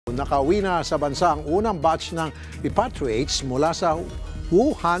Nakauwi na sa bansa ang unang batch ng repatriates mula sa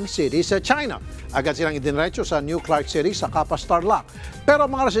Wuhan City sa China. Agad silang idiniretso sa New Clark City sa Capas, Tarlac. Pero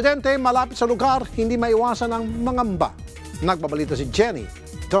mga residente malapit sa lugar, hindi maiwasan ang mangamba. Nagbabalita si Jenny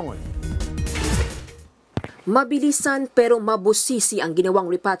Dongon. Mabilisan pero mabusisi ang ginawang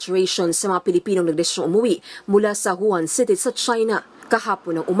repatriation sa mga Pilipinong nagdesisyong umuwi mula sa Wuhan City sa China.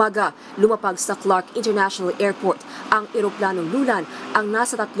 Kahapon ng umaga, lumapag sa Clark International Airport ang eroplanong lulan ang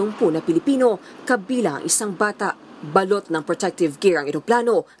nasa 30 na Pilipino, kabilang isang bata. Balot ng protective gear ang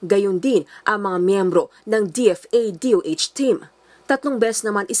eroplano, gayon din ang mga miyembro ng DFA-DOH team. 3 beses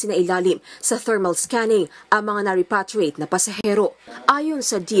naman isinailalim sa thermal scanning ang mga na-repatriate na pasahero. Ayon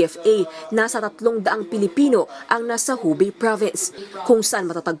sa DFA, nasa 300 Pilipino ang nasa Hubei province, kung saan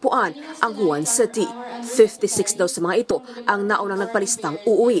matatagpuan ang Wuhan City. 56 daw sa mga ito ang naunang nagpalistang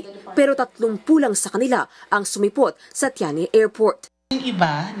uuwi, pero 30 lang sa kanila ang sumipot sa Tianhe Airport. Yung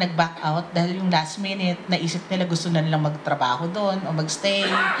iba, nag-back out dahil yung last minute, naisip nila gusto na nilang magtrabaho doon o magstay.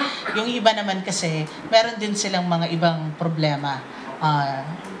 Yung iba naman kasi, meron din silang mga ibang problema.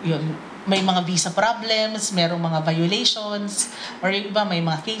 May mga visa problems, merong mga violations, or yung iba may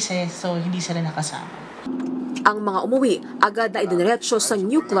mga cases, so hindi sila nakasama. Ang mga umuwi agad na idiniretso sa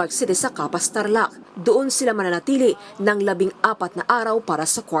New Clark City sa Capas, Tarlac. Doon sila mananatili ng 14 na araw para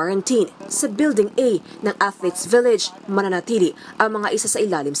sa quarantine. Sa Building A ng Athletes Village, mananatili ang mga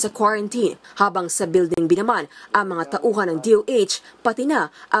isailalim sa quarantine. Habang sa Building B naman, ang mga tauhan ng DOH, pati na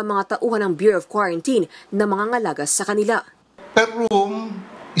ang mga tauhan ng Bureau of Quarantine na mga ngalaga sa kanila. Per room,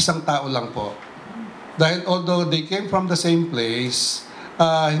 isang tao lang po. Dahil although they came from the same place,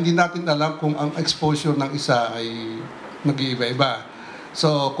 hindi natin alam kung ang exposure ng isa ay nag-iiba-iba.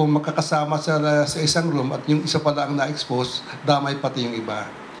 So kung makakasama sa isang room at yung isa pala ang na-expose, damay pati yung iba.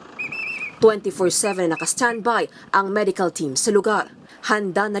 24/7 naka-standby ang medical team sa lugar.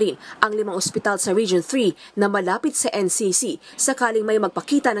 Handa na rin ang 5 ospital sa Region 3 na malapit sa NCC sakaling may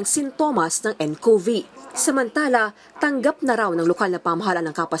magpakita ng sintomas ng NCOV. Samantala, tanggap na raw ng lokal na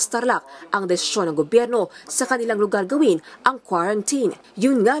pamahalaan ng Capas, Tarlac ang desisyon ng gobyerno sa kanilang lugar gawin ang quarantine.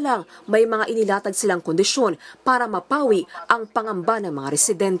 Yun nga lang, may mga inilatag silang kondisyon para mapawi ang pangamba ng mga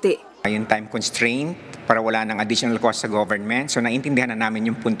residente. Yung time constraint para wala ng additional cost sa government. So naintindihan na namin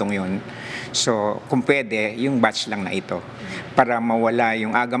yung puntong yun. So kung pwede, yung batch lang na ito. Para mawala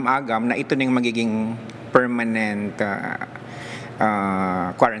yung agam-agam na ito na yung magiging permanent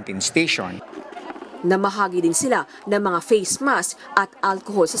quarantine station. Namahagi din sila ng mga face mask at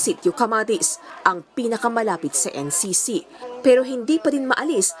alcohol sa sitio Kamatis, ang pinakamalapit sa NCC. Pero hindi pa din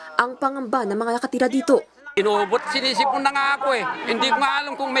maalis ang pangamba ng mga nakatira dito. Inubot, sinisipon na nga ako eh. Hindi ko nga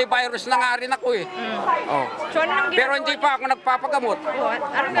alam kung may virus na nga rin ako eh. Oh. Pero hindi pa ako nagpapagamot.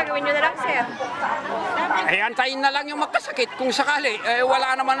 Anong gagawin nyo na lang, sir? Eh, antayin na lang yung magkasakit. Kung sakali,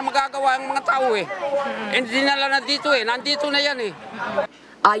 wala naman na magagawa ang mga tao eh. Hindi na lang nandito eh. Nandito na yan eh.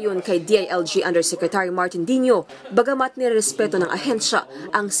 Ayon kay DILG Undersecretary Martin Dino, bagamat nirespeto ng ahensya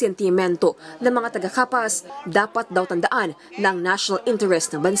ang sentimento ng mga taga-Capas, dapat daw tandaan ng national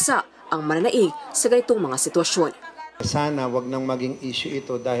interest ng bansa ang mananaig sa ganitong mga sitwasyon. Sana wag nang maging issue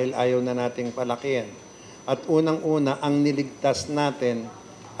ito dahil ayaw na nating palakihan. At unang-una, ang niligtas natin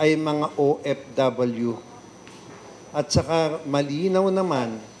ay mga OFW. At saka malinaw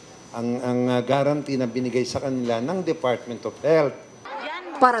naman ang guarantee na binigay sa kanila ng Department of Health.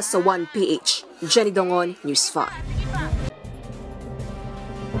 Para sa OnePH, Jenny Dongon, News 5.